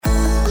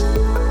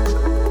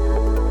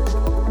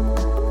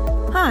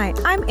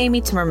I'm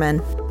Amy Timmerman.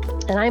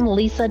 And I'm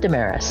Lisa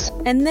Damaris.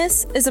 And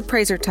this is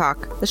Appraiser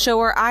Talk, the show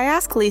where I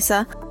ask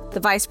Lisa, the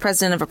Vice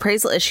President of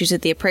Appraisal Issues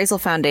at the Appraisal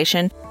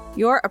Foundation,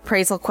 your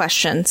appraisal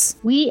questions.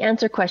 We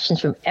answer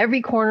questions from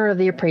every corner of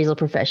the appraisal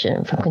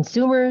profession, from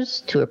consumers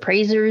to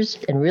appraisers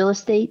and real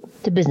estate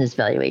to business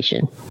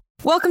valuation.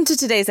 Welcome to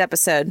today's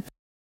episode.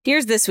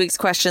 Here's this week's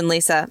question,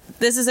 Lisa.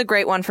 This is a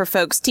great one for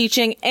folks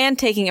teaching and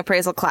taking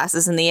appraisal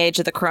classes in the age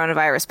of the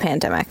coronavirus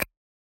pandemic.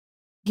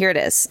 Here it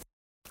is.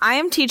 I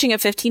am teaching a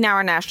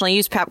 15-hour national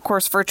USPAP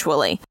course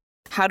virtually.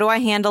 How do I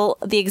handle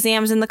the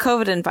exams in the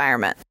COVID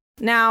environment?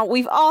 Now,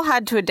 we've all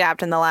had to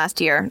adapt in the last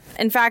year.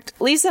 In fact,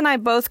 Lisa and I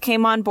both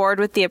came on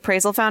board with the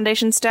Appraisal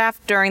Foundation staff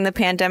during the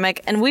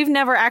pandemic, and we've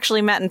never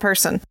actually met in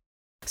person.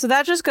 So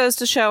that just goes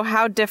to show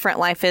how different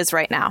life is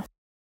right now.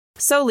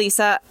 So,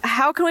 Lisa,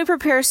 how can we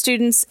prepare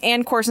students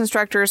and course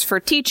instructors for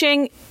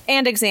teaching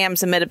and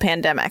exams amid a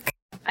pandemic?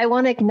 I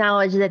want to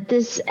acknowledge that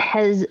this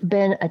has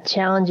been a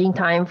challenging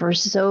time for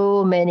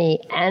so many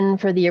and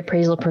for the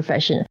appraisal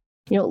profession.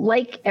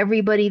 Like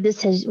everybody,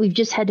 we've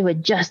just had to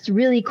adjust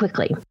really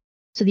quickly.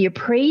 So the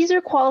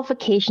Appraiser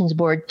Qualifications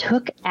Board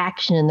took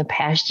action in the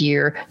past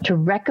year to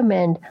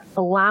recommend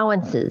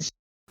allowances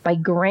by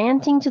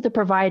granting to the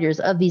providers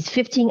of these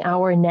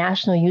 15-hour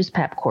national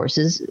USPAP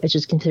courses, which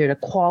is considered a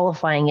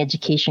qualifying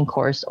education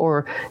course,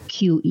 or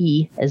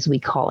QE as we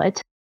call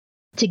it,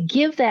 to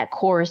give that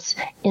course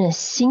in a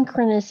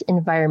synchronous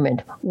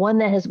environment, one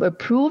that has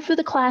approved for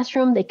the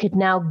classroom. They could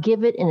now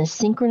give it in a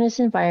synchronous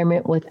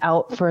environment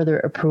without further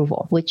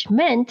approval, which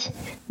meant,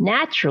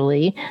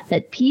 naturally,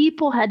 that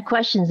people had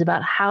questions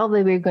about how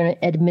they were going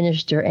to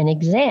administer an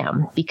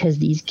exam, because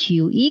these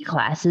QE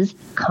classes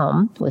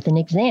come with an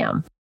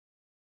exam.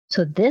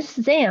 So this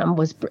exam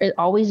was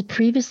always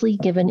previously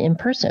given in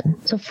person.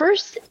 So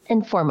first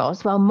and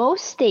foremost, while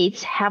most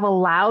states have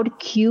allowed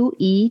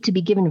QE to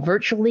be given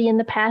virtually in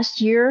the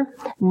past year,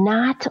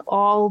 not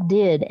all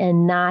did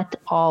and not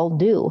all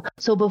do.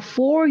 So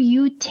before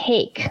you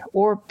take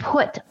or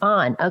put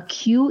on a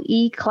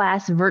QE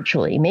class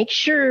virtually, make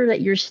sure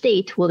that your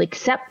state will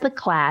accept the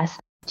class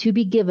to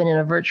be given in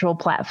a virtual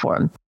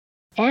platform.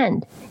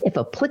 And, if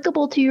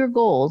applicable to your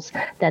goals,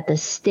 that the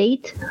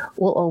state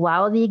will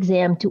allow the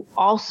exam to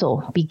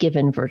also be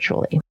given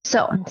virtually.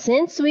 So,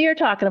 since we are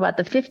talking about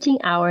the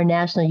 15-hour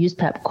National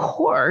USPAP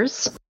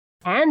course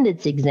and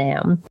its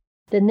exam,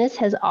 then this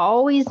has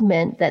always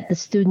meant that the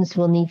students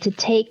will need to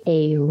take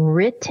a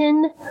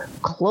written,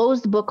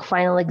 closed-book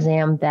final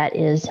exam that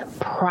is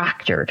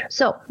proctored.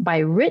 So, by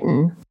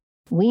written,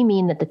 we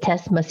mean that the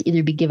test must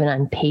either be given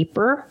on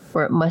paper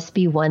or it must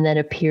be one that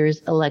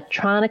appears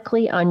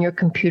electronically on your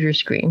computer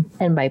screen.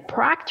 And by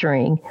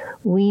proctoring,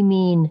 we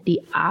mean the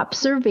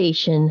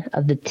observation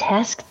of the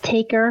test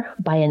taker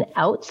by an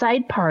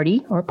outside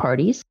party or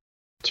parties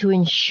to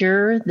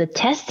ensure the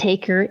test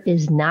taker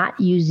is not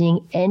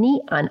using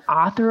any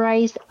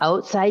unauthorized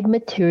outside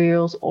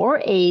materials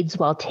or aids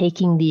while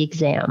taking the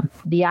exam.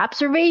 The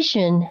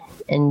observation,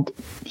 and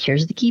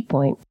here's the key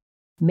point,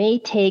 may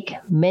take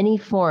many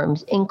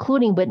forms,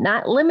 including but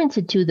not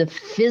limited to the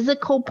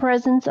physical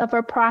presence of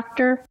a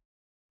proctor,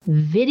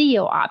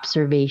 video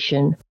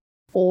observation,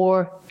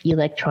 or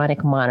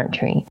electronic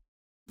monitoring.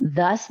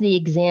 Thus, the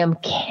exam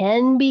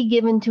can be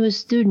given to a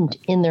student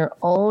in their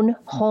own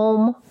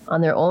home,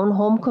 on their own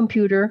home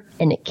computer,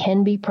 and it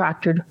can be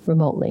proctored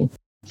remotely.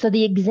 So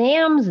the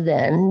exams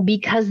then,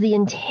 because the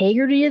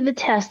integrity of the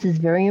test is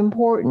very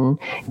important,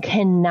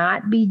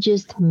 cannot be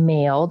just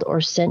mailed or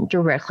sent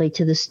directly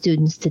to the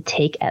students to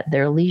take at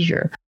their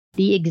leisure.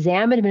 The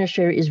exam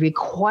administrator is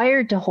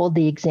required to hold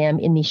the exam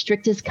in the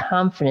strictest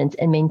confidence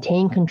and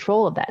maintain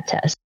control of that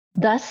test.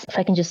 Thus, if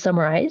I can just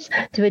summarize,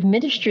 to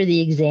administer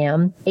the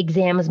exam,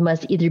 exams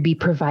must either be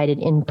provided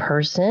in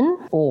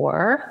person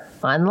or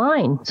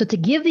online. So to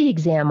give the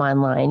exam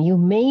online, you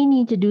may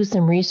need to do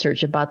some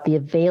research about the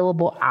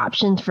available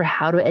options for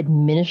how to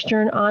administer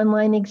an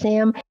online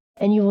exam,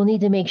 and you will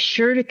need to make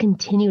sure to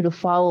continue to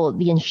follow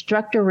the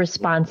instructor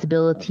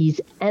responsibilities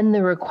and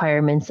the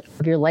requirements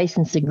of your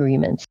license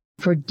agreements.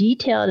 For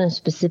detailed and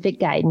specific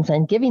guidance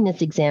on giving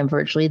this exam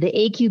virtually, the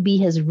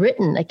AQB has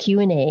written a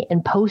Q&A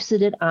and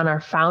posted it on our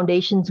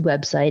foundation's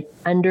website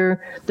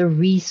under the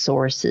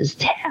Resources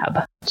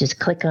tab. Just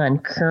click on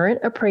Current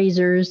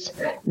Appraisers,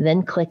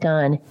 then click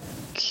on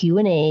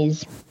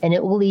Q&As, and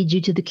it will lead you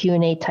to the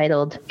Q&A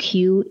titled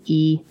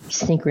QE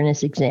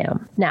Synchronous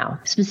Exam. Now,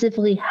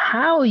 specifically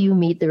how you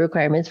meet the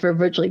requirements for a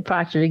virtually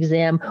proctored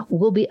exam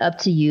will be up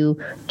to you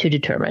to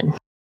determine.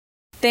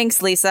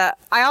 Thanks, Lisa.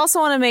 I also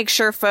want to make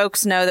sure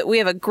folks know that we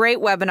have a great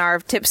webinar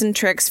of tips and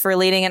tricks for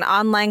leading an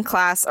online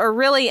class or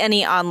really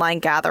any online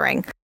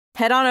gathering.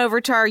 Head on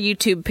over to our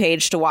YouTube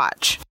page to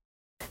watch.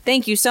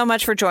 Thank you so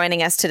much for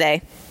joining us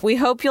today. We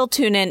hope you'll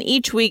tune in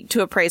each week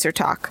to Appraiser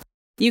Talk.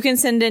 You can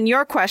send in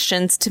your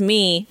questions to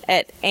me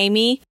at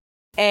Amy,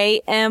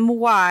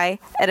 AMY,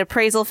 at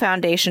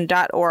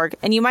appraisalfoundation.org,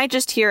 and you might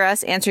just hear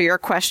us answer your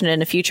question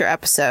in a future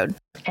episode.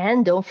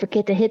 And don't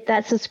forget to hit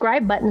that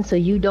subscribe button so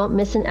you don't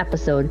miss an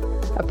episode.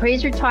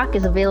 Appraiser Talk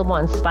is available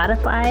on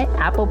Spotify,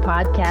 Apple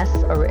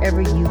Podcasts, or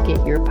wherever you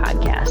get your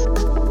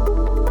podcasts.